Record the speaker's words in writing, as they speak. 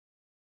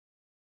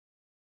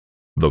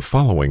The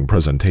following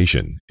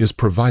presentation is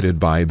provided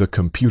by the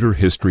Computer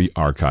History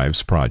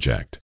Archives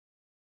Project.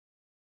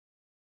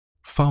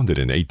 Founded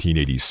in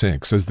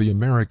 1886 as the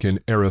American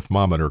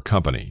Arithmometer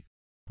Company,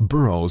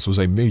 Burroughs was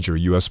a major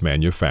U.S.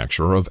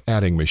 manufacturer of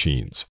adding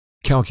machines,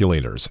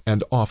 calculators,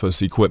 and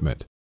office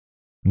equipment.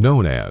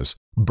 Known as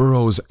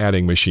Burroughs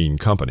Adding Machine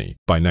Company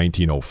by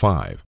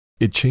 1905,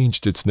 it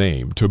changed its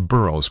name to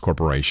Burroughs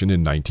Corporation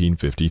in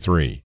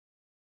 1953.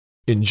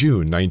 In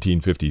June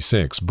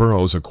 1956,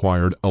 Burroughs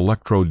acquired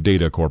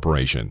ElectroData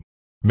Corporation,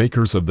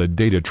 makers of the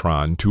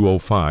Datatron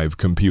 205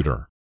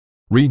 computer.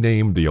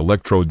 Renamed the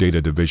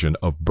ElectroData division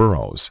of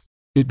Burroughs,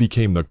 it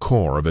became the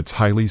core of its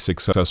highly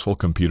successful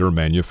computer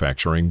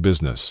manufacturing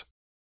business.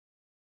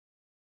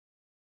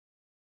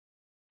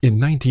 In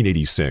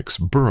 1986,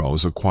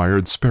 Burroughs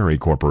acquired Sperry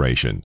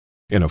Corporation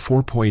in a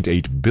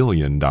 $4.8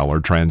 billion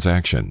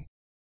transaction.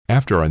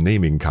 After a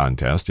naming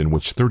contest in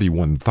which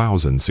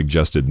 31,000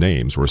 suggested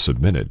names were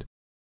submitted,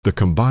 the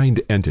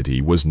combined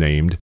entity was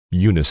named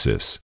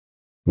Unisys,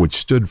 which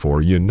stood for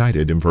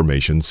United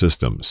Information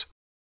Systems.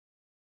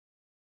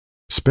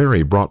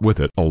 Sperry brought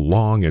with it a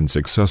long and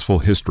successful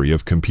history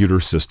of computer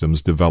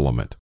systems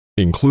development,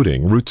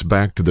 including roots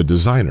back to the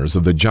designers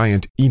of the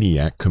giant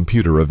ENIAC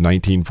computer of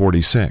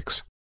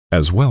 1946,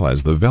 as well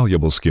as the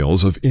valuable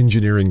skills of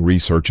Engineering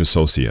Research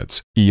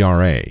Associates,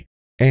 ERA,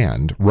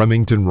 and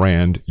Remington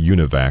Rand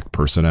UNIVAC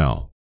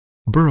personnel.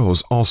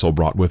 Burroughs also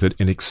brought with it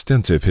an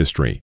extensive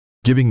history,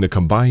 giving the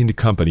combined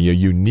company a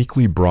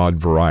uniquely broad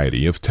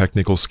variety of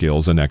technical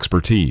skills and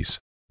expertise,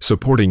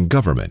 supporting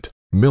government,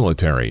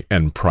 military,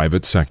 and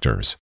private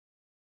sectors.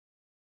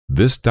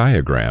 This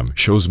diagram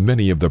shows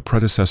many of the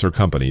predecessor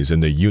companies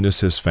in the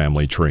Unisys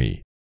family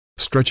tree,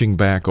 stretching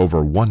back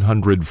over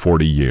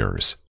 140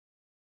 years.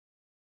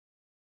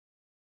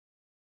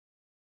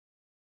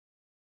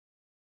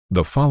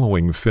 The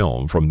following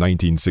film from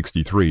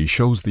 1963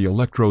 shows the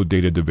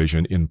ElectroData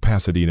division in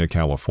Pasadena,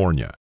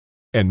 California,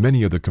 and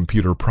many of the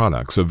computer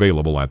products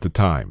available at the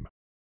time.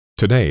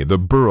 Today, the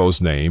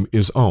Burroughs name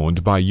is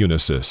owned by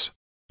Unisys,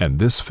 and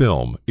this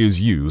film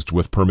is used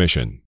with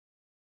permission.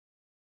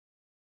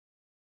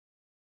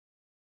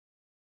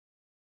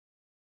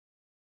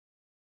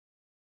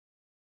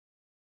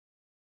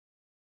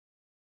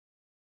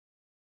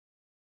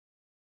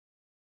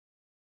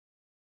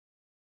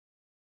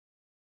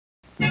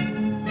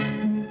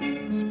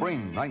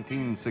 Spring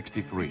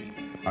 1963.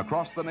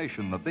 Across the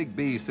nation, the Big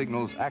B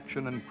signals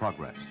action and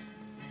progress.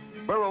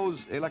 Burroughs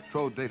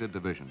ElectroData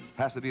Division,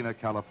 Pasadena,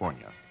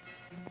 California.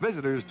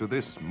 Visitors to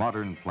this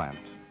modern plant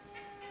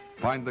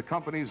find the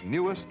company's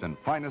newest and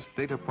finest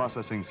data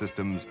processing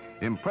systems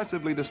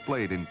impressively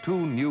displayed in two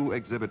new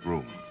exhibit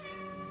rooms.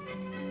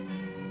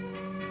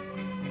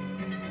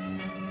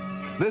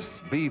 This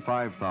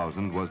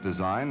B5000 was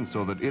designed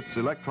so that its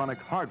electronic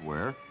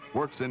hardware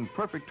works in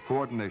perfect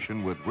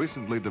coordination with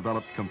recently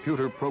developed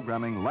computer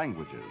programming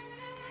languages.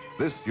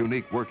 This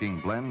unique working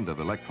blend of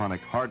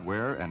electronic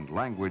hardware and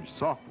language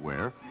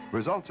software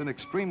results in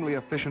extremely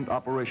efficient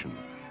operation,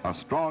 a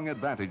strong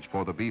advantage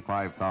for the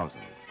B5000.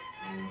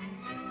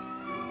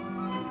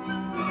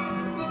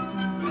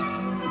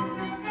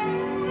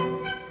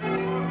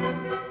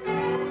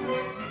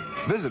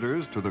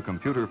 Visitors to the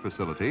computer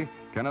facility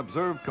can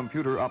observe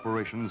computer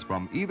operations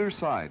from either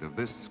side of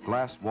this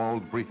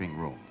glass-walled briefing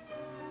room.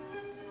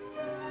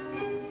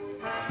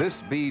 This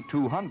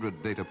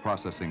B200 data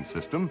processing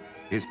system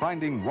is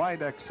finding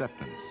wide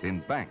acceptance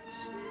in banks,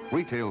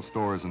 retail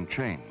stores and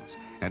chains,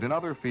 and in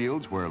other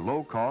fields where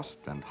low cost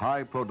and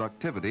high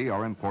productivity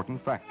are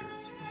important factors.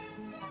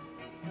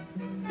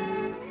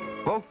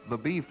 Both the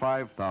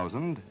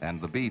B5000 and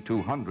the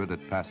B200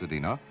 at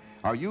Pasadena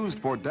are used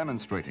for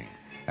demonstrating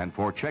and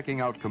for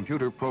checking out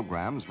computer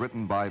programs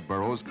written by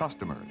Burroughs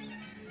customers.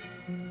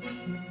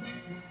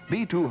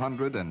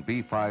 B200 and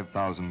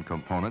B5000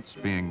 components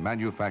being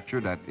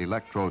manufactured at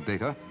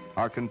ElectroData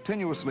are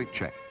continuously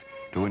checked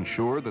to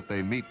ensure that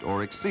they meet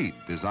or exceed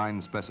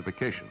design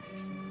specifications.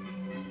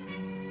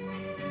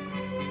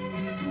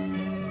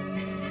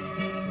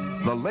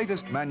 The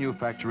latest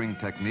manufacturing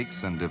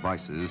techniques and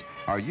devices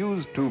are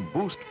used to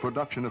boost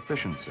production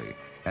efficiency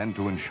and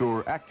to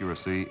ensure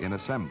accuracy in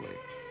assembly.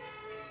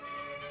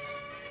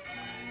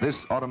 This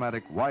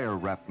automatic wire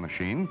wrap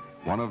machine,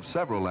 one of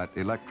several at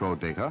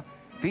ElectroData,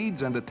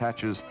 feeds and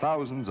attaches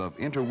thousands of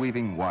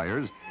interweaving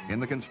wires in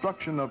the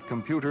construction of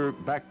computer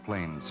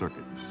backplane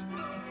circuits.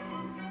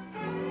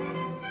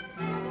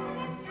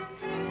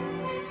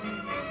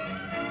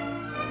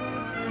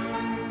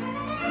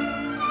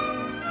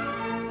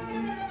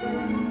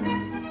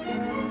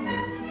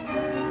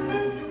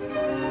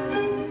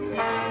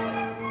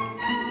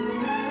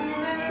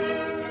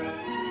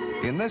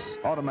 In this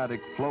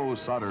automatic flow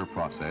solder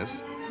process,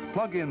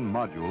 plug-in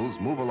modules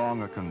move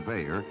along a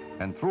conveyor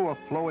and through a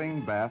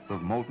flowing bath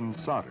of molten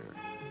solder.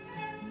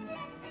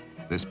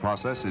 This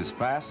process is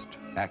fast,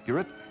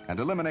 accurate, and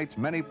eliminates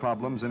many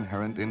problems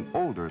inherent in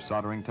older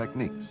soldering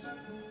techniques.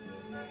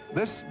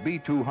 This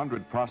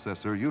B200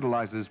 processor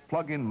utilizes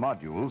plug-in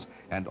modules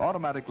and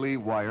automatically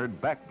wired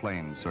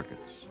backplane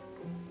circuits.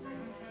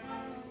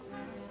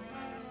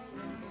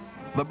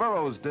 The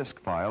Burroughs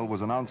disk file was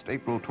announced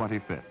April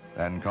 25th,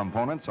 and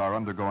components are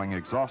undergoing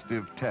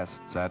exhaustive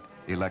tests at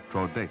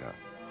ElectroData.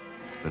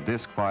 The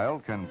disk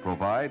file can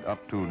provide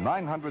up to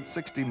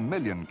 960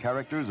 million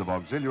characters of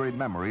auxiliary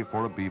memory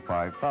for a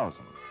B5000.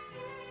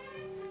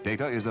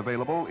 Data is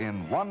available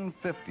in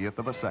 1/50th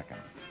of a second.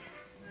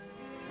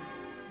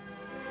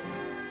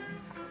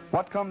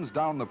 What comes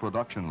down the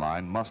production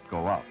line must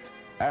go out.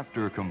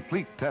 After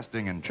complete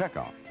testing and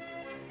checkout,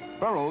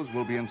 Burroughs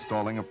will be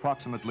installing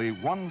approximately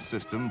one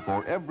system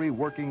for every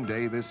working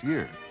day this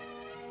year.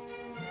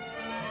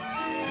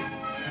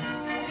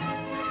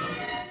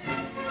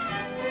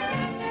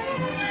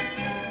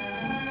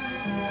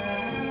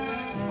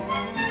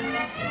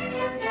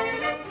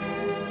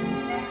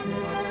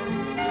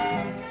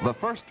 The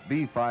first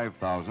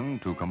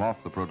B5000 to come off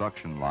the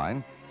production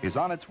line is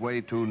on its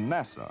way to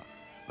NASA,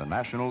 the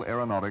National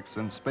Aeronautics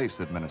and Space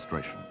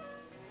Administration.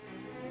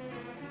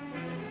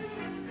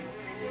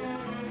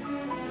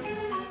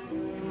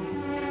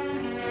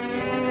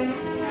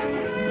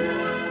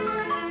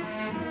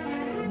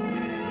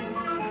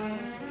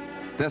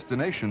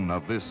 Destination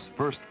of this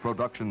first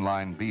production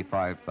line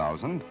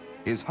B5000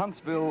 is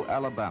Huntsville,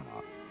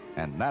 Alabama,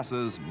 and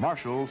NASA's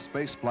Marshall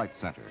Space Flight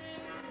Center.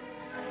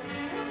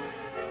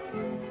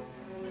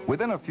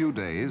 Within a few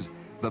days,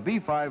 the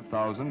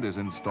B5000 is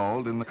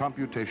installed in the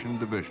Computation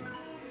Division.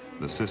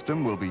 The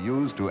system will be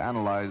used to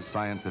analyze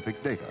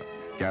scientific data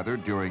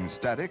gathered during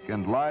static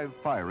and live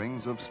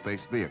firings of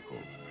space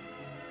vehicles.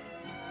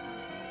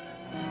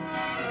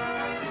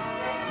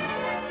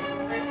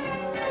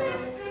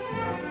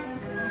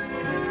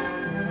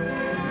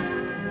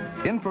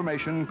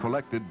 Information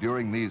collected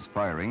during these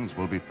firings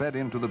will be fed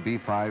into the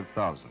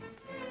B5000,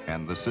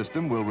 and the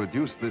system will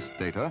reduce this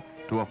data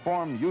to a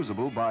form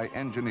usable by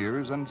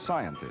engineers and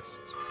scientists.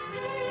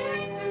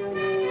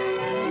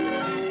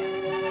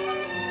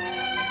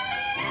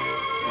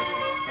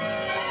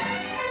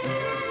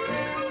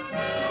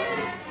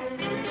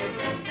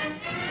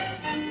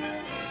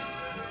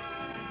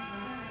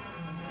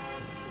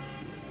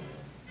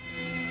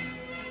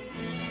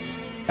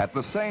 At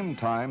the same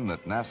time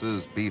that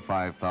NASA's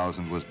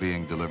B5000 was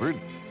being delivered,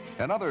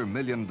 another $1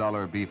 million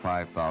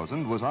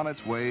B5000 was on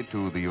its way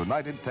to the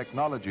United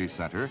Technology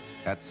Center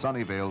at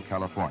Sunnyvale,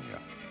 California.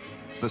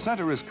 The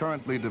center is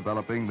currently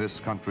developing this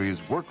country's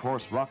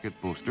workhorse rocket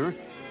booster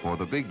for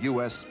the big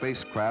U.S.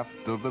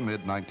 spacecraft of the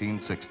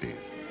mid-1960s.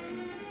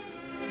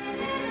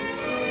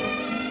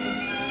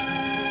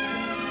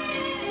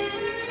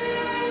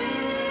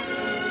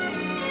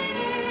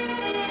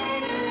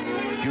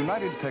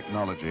 United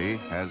Technology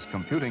has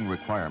computing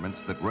requirements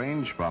that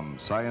range from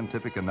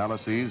scientific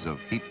analyses of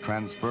heat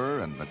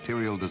transfer and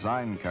material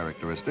design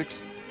characteristics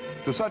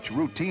to such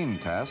routine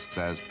tasks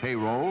as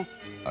payroll,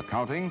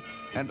 accounting,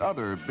 and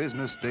other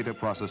business data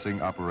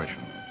processing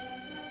operations.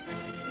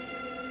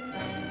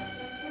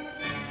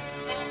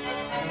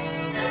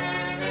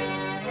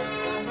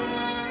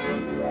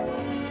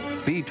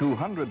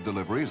 B200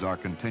 deliveries are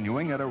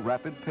continuing at a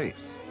rapid pace.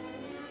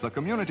 The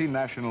Community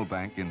National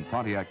Bank in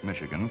Pontiac,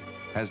 Michigan,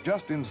 has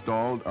just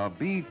installed a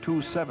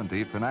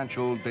B270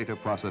 financial data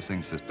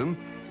processing system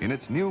in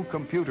its new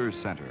computer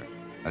center,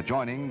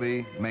 adjoining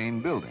the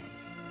main building.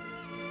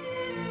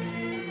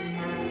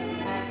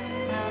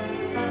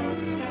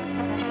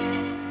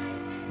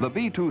 The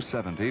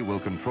B270 will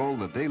control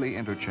the daily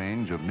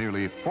interchange of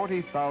nearly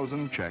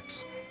 40,000 checks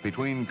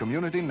between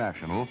Community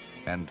National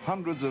and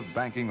hundreds of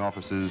banking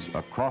offices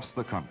across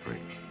the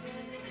country.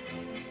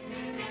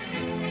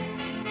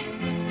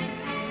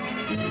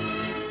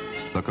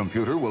 The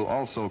computer will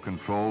also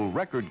control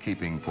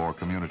record-keeping for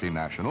Community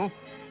National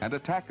and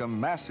attack a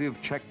massive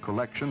check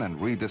collection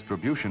and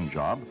redistribution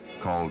job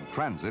called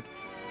transit,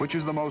 which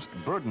is the most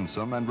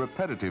burdensome and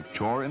repetitive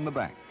chore in the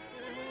bank.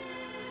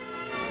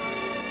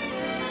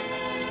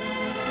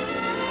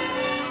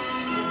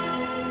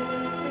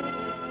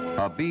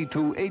 A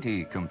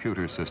B280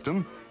 computer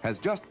system has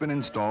just been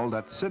installed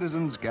at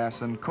Citizens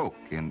Gas and Coke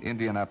in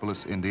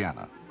Indianapolis,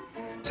 Indiana.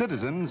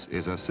 Citizens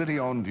is a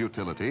city-owned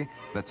utility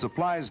that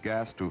supplies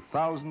gas to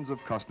thousands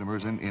of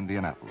customers in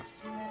Indianapolis.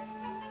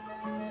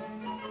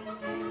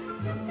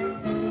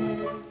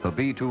 The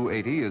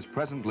B280 is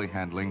presently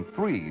handling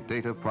 3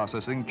 data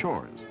processing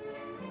chores.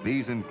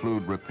 These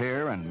include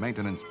repair and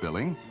maintenance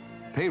billing,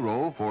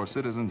 payroll for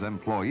Citizens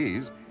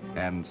employees,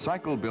 and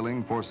cycle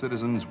billing for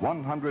Citizens'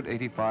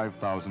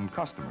 185,000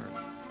 customers.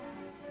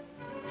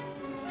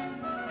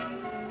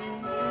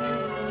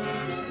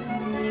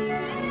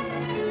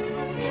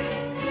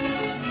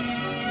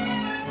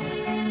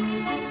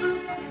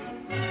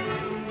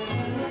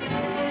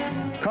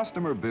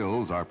 Customer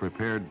bills are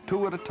prepared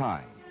 2 at a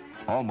time,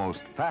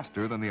 almost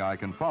faster than the eye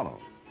can follow.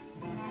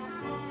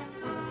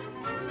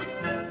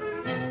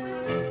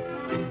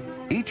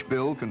 Each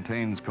bill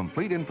contains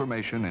complete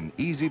information in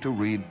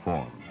easy-to-read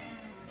form.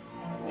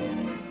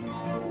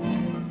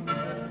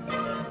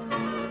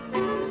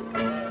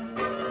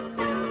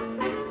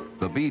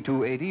 The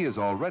B280 is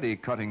already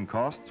cutting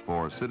costs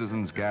for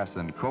Citizens Gas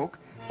and Coke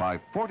by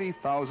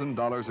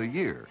 $40,000 a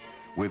year,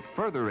 with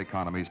further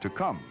economies to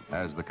come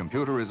as the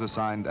computer is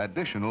assigned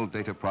additional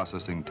data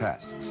processing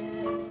tasks.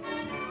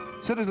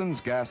 Citizens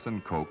Gas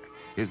and Coke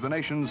is the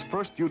nation's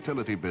first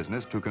utility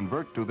business to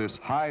convert to this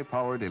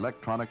high-powered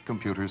electronic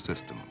computer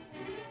system.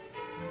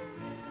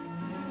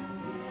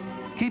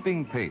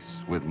 Keeping pace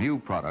with new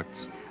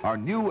products are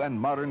new and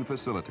modern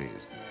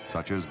facilities,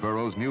 such as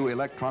Burroughs' new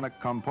Electronic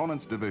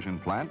Components Division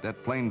plant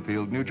at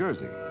Plainfield, New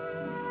Jersey.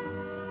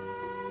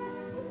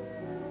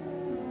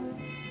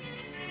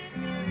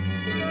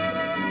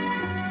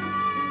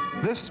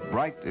 This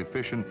bright,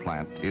 efficient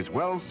plant is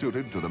well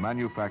suited to the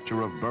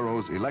manufacture of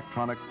Burroughs'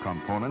 electronic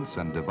components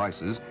and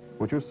devices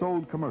which are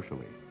sold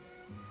commercially.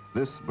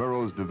 This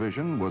Burroughs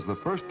division was the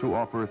first to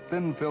offer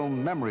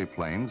thin-film memory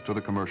planes to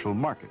the commercial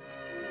market.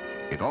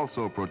 It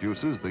also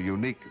produces the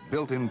unique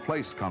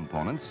built-in-place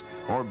components,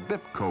 or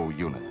BIPco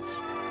units.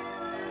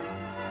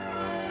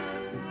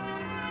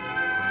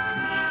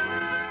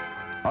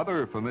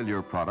 Other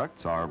familiar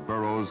products are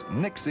Burroughs'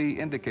 Nixie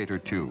indicator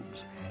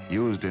tubes,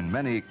 used in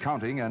many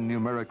counting and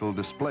numerical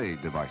display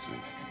devices.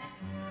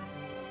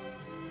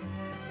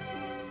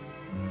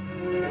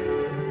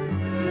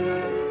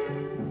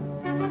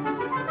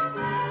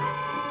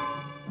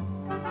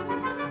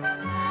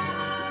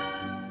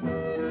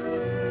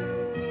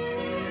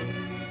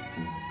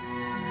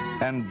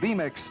 And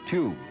Beamex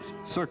tubes,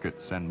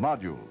 circuits, and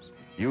modules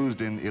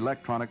used in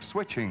electronic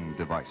switching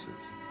devices.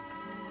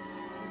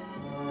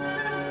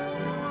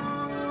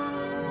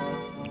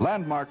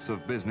 Landmarks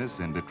of business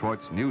in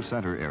Detroit's New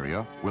Center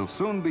area will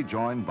soon be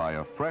joined by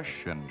a fresh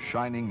and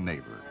shining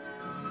neighbor.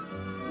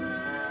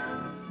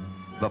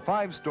 The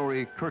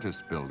 5-story Curtis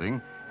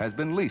building has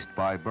been leased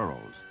by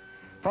Burroughs.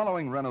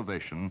 Following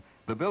renovation,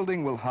 the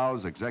building will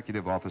house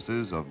executive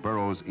offices of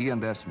Burroughs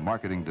E&S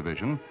Marketing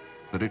Division,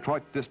 the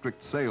Detroit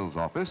District Sales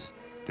Office,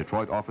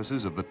 Detroit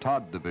offices of the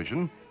Todd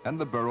Division, and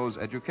the Burroughs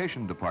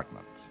Education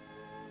Department.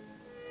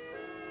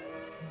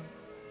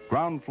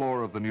 Ground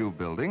floor of the new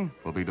building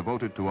will be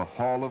devoted to a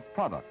hall of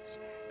products,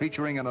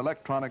 featuring an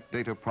electronic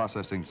data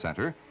processing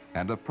center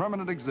and a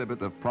permanent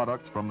exhibit of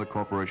products from the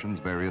corporation's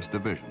various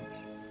divisions.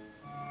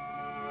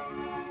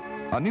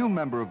 A new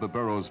member of the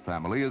Burroughs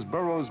family is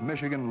Burroughs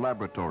Michigan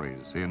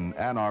Laboratories in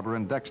Ann Arbor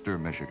and Dexter,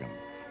 Michigan.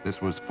 This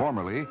was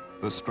formerly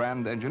the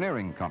Strand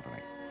Engineering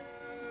Company.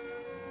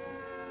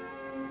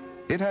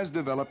 It has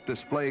developed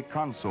display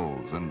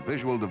consoles and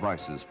visual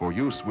devices for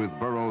use with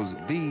Burroughs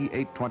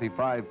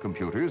D825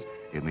 computers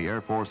in the Air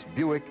Force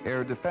Buick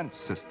Air Defense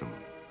System.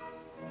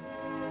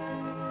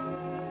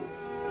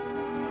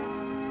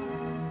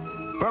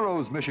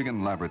 Burroughs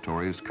Michigan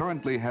Laboratories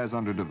currently has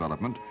under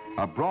development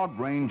a broad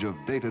range of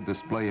data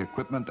display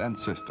equipment and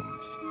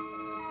systems.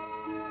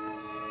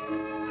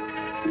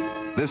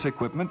 This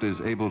equipment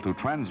is able to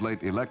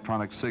translate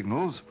electronic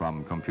signals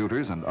from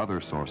computers and other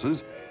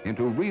sources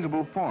into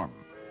readable form,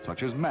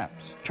 such as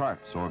maps,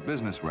 charts, or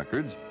business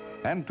records,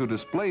 and to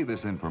display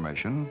this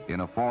information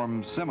in a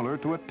form similar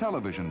to a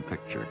television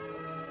picture.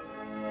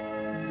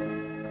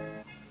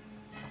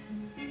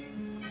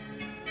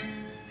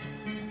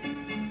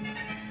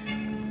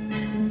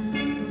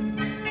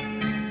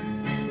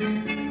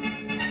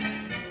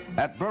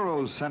 At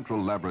Burroughs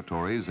Central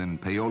Laboratories in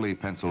Paoli,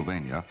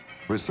 Pennsylvania,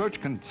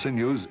 research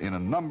continues in a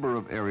number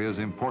of areas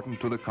important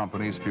to the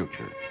company's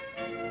future.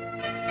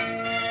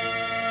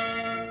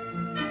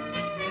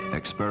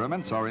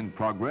 Experiments are in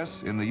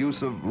progress in the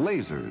use of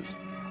lasers,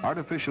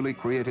 artificially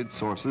created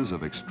sources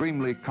of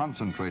extremely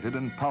concentrated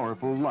and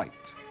powerful light.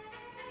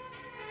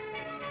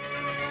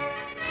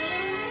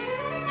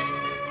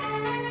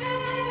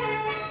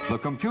 The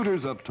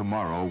computers of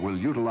tomorrow will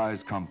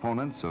utilize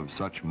components of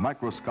such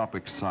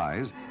microscopic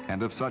size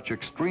and of such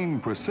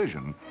extreme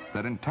precision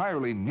that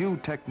entirely new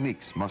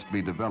techniques must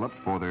be developed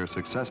for their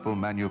successful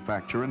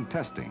manufacture and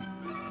testing.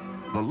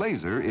 The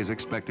laser is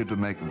expected to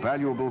make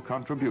valuable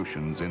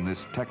contributions in this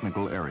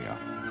technical area.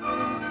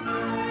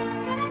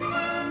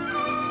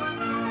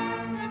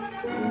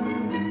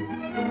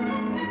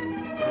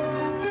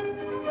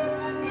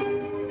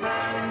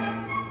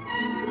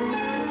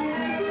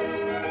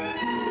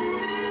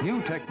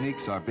 New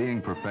techniques are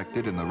being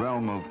perfected in the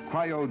realm of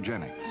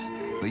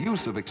cryogenics, the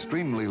use of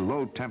extremely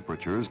low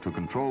temperatures to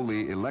control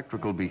the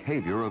electrical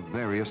behavior of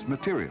various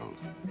materials.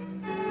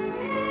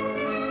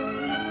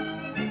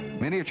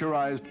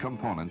 Miniaturized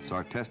components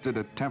are tested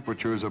at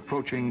temperatures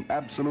approaching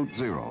absolute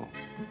zero.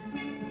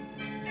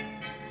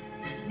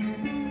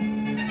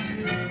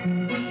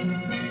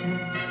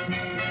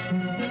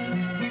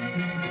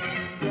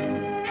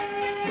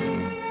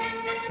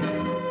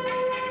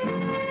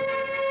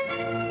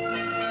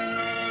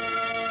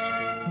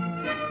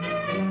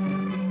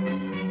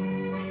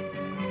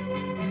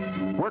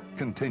 Work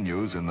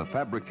continues in the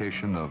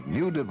fabrication of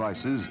new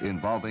devices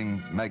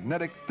involving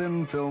magnetic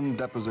thin film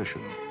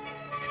deposition.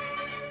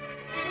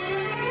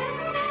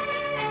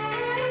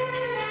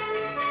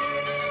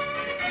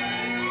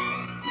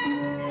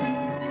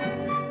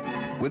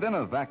 Within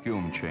a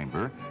vacuum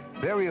chamber,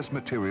 various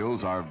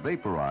materials are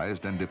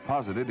vaporized and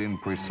deposited in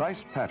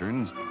precise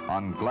patterns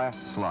on glass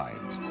slides.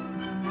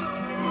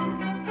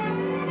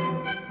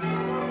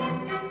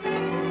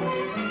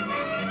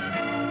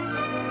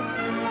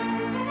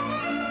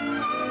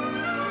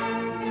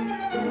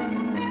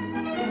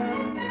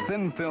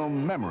 Thin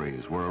film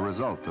memories were a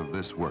result of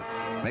this work,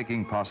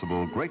 making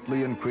possible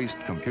greatly increased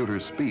computer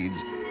speeds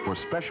for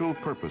special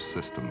purpose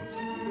systems.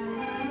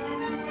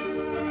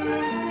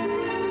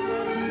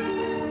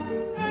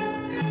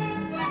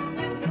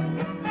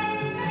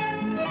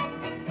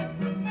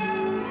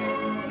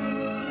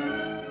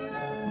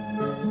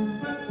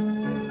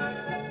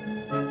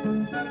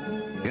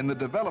 In the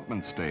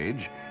development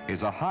stage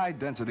is a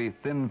high-density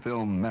thin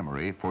film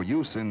memory for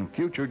use in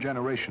future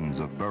generations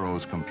of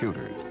Burroughs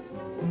computers.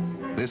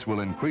 This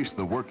will increase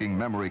the working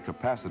memory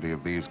capacity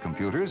of these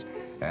computers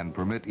and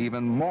permit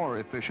even more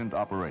efficient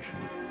operation.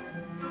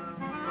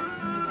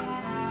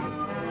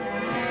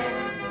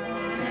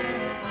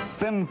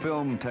 Thin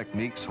film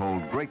techniques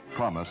hold great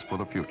promise for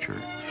the future.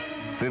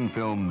 Thin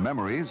film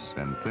memories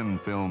and thin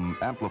film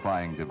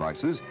amplifying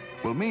devices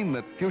will mean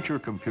that future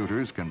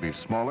computers can be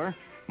smaller,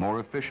 more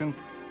efficient,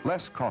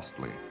 less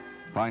costly,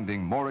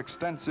 finding more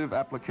extensive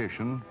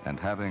application and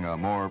having a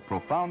more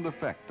profound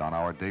effect on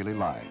our daily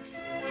lives.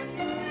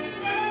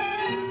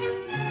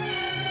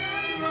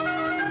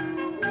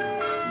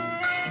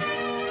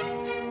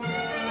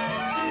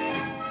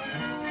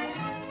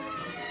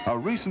 A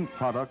recent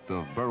product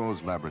of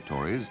Burroughs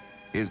Laboratories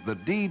is the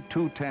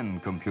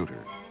D210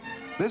 computer.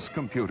 This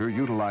computer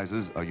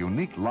utilizes a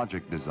unique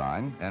logic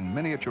design and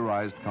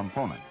miniaturized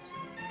components.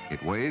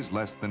 It weighs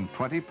less than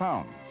 20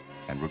 pounds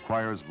and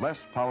requires less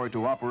power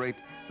to operate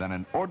than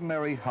an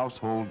ordinary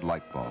household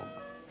light bulb.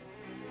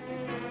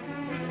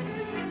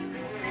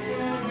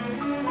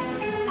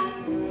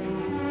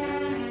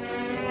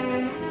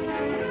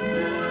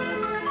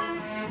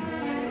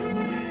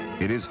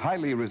 It is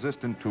highly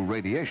resistant to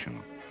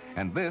radiation,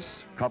 and this,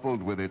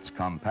 coupled with its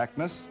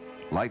compactness,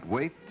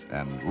 lightweight,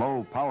 and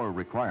low power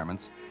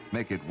requirements,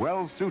 make it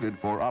well suited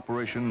for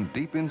operation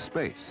deep in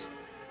space.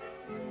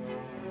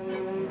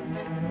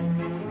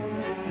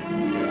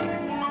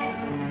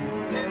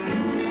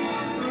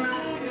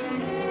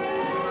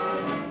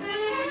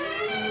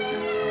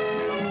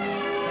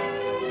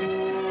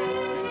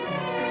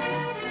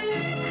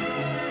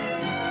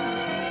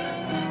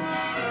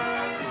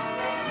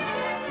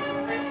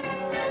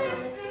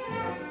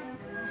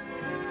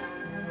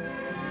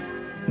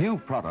 New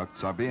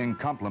products are being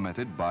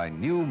complemented by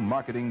new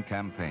marketing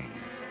campaigns.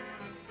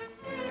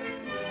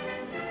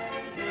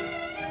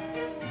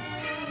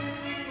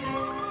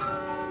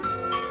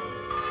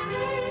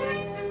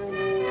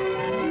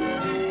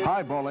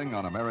 Highballing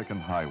on American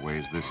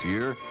highways this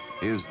year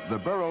is the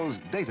Burroughs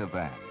Data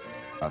Van,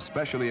 a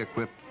specially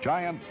equipped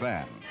giant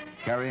van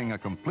carrying a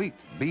complete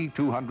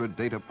B200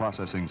 data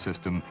processing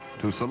system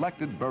to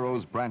selected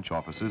Burroughs branch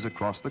offices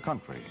across the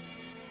country.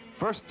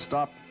 First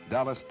stop,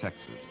 Dallas,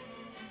 Texas.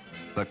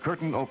 The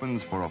curtain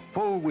opens for a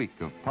full week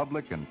of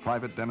public and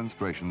private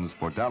demonstrations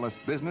for Dallas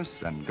business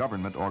and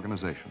government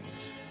organizations.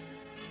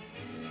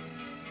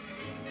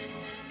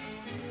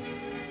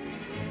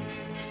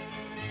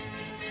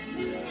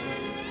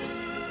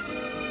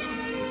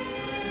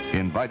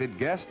 Invited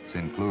guests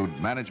include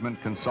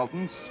management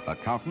consultants,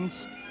 accountants,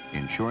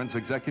 insurance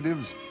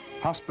executives,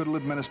 hospital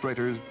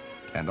administrators,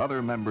 and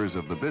other members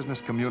of the business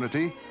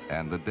community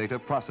and the data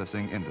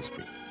processing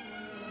industry.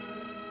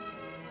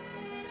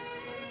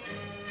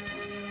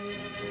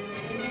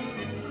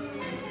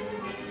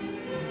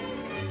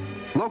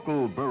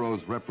 Local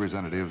Burroughs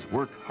representatives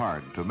work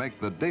hard to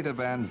make the Data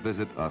Van's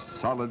visit a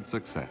solid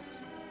success.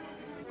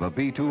 The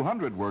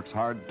B200 works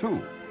hard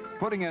too,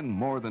 putting in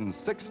more than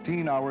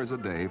 16 hours a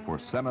day for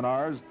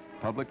seminars,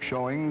 public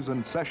showings,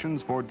 and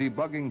sessions for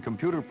debugging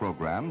computer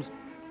programs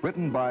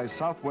written by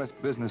Southwest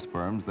business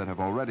firms that have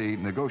already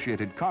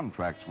negotiated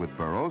contracts with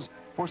Burroughs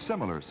for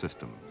similar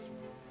systems.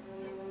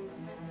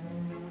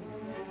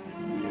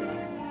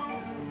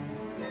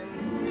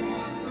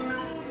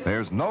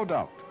 There's no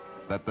doubt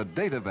that the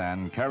Data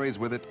Van carries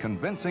with it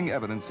convincing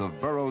evidence of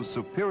Burroughs'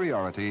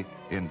 superiority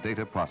in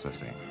data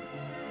processing.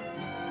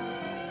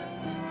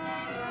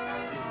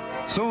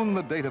 Soon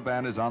the Data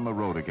Van is on the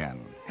road again,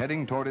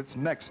 heading toward its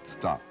next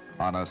stop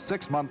on a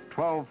 6-month,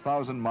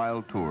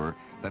 12,000-mile tour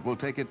that will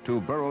take it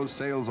to Burroughs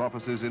sales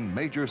offices in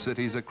major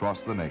cities across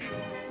the nation.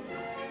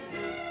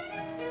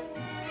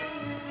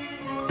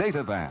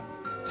 Data Van,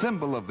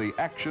 symbol of the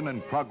action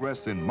and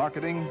progress in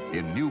marketing,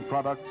 in new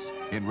products,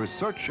 in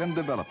research and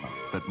development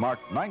that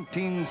marked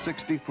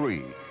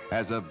 1963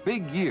 as a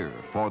big year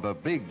for the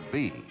Big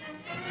B.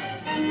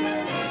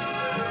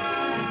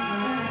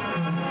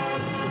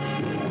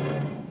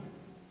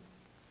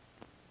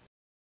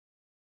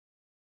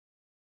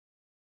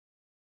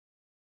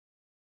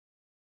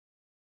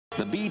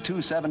 The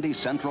B270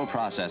 central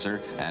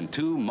processor and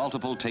 2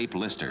 multiple tape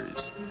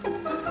listers.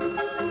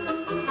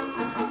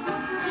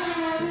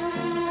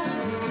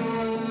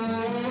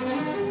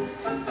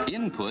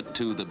 Input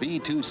to the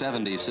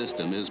B270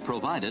 system is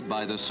provided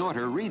by the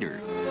sorter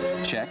reader.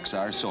 Checks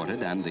are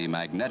sorted and the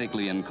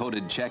magnetically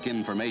encoded check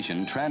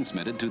information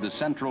transmitted to the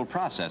central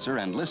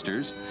processor and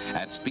listers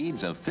at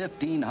speeds of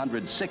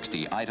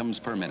 1,560 items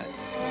per minute.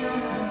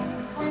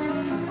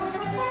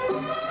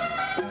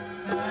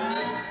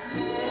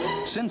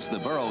 Since the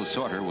Burroughs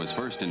sorter was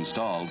first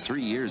installed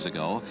 3 years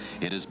ago,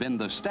 it has been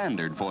the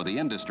standard for the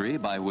industry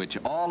by which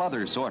all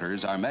other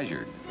sorters are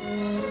measured.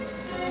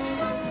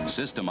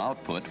 System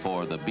output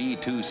for the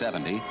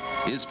B270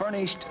 is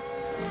furnished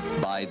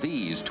by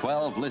these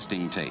 12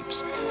 listing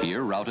tapes,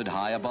 here routed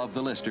high above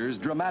the listers,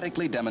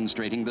 dramatically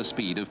demonstrating the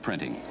speed of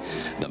printing.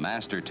 The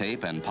master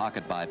tape and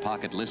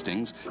pocket-by-pocket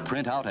listings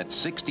print out at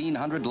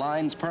 1,600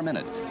 lines per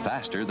minute,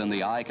 faster than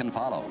the eye can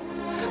follow.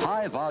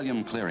 High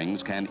volume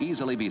clearings can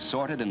easily be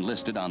sorted and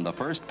listed on the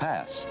first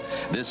pass.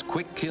 This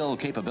quick kill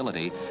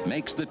capability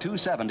makes the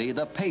 270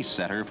 the pace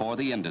setter for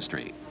the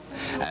industry.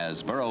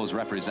 As Burroughs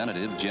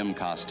representative Jim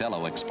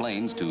Costello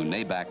explains to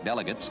NABAC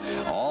delegates,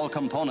 all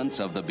components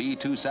of the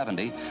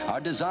B270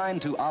 are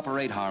designed to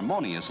operate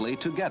harmoniously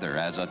together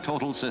as a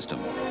total system.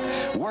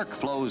 Work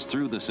flows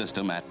through the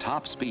system at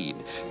top speed,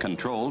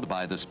 controlled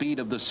by the speed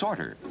of the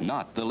sorter,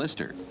 not the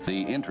lister.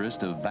 The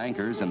interest of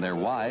bankers and their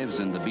wives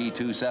in the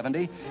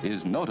B270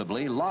 is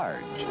notably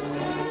large.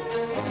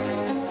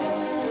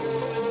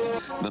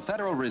 The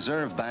Federal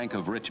Reserve Bank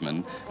of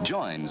Richmond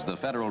joins the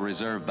Federal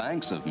Reserve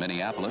Banks of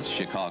Minneapolis,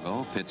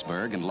 Chicago,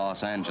 Pittsburgh, and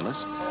Los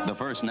Angeles, the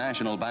First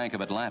National Bank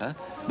of Atlanta,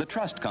 the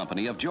Trust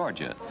Company of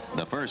Georgia,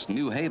 the First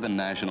New Haven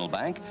National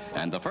Bank,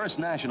 and the First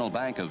National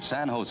Bank of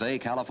San Jose,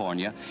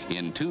 California,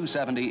 in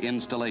 270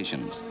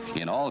 installations.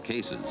 In all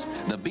cases,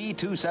 the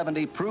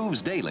B270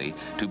 proves daily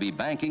to be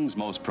banking's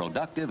most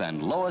productive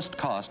and lowest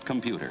cost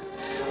computer.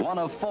 One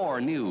of 4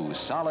 new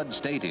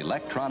solid-state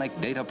electronic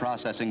data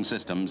processing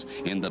systems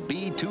in the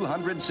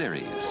B200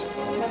 series.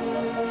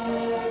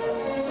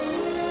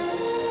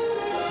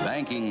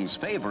 Banking's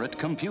favorite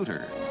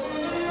computer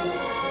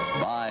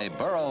by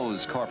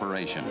Burroughs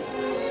Corporation.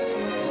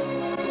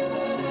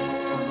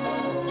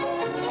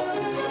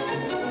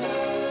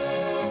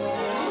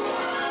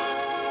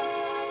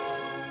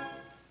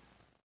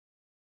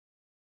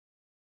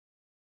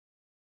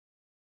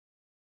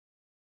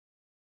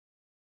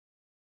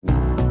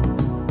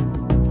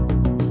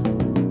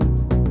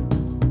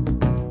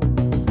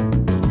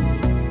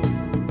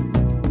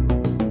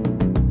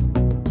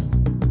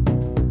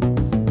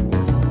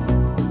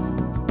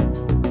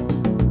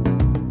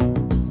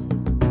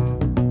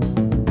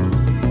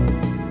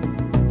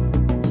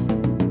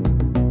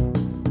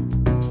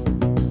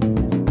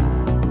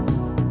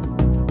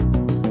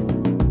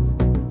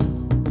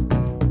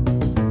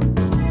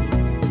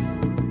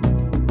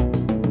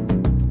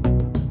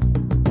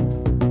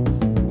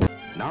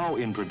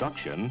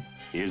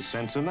 Is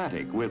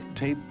Sensomatic with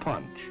Tape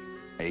Punch,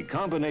 a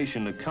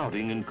combination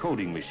accounting and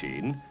coding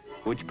machine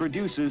which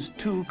produces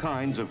 2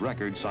 kinds of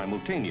records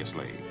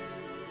simultaneously.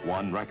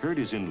 One record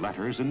is in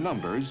letters and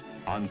numbers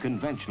on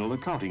conventional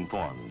accounting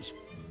forms.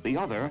 The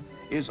other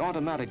is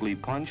automatically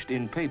punched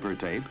in paper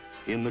tape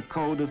in the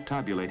code of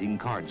tabulating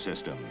card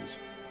systems.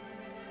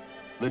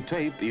 The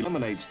tape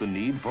eliminates the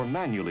need for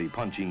manually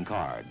punching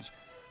cards,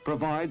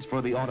 provides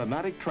for the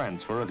automatic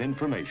transfer of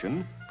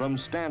information from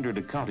standard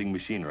accounting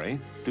machinery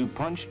to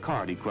punched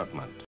card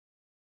equipment.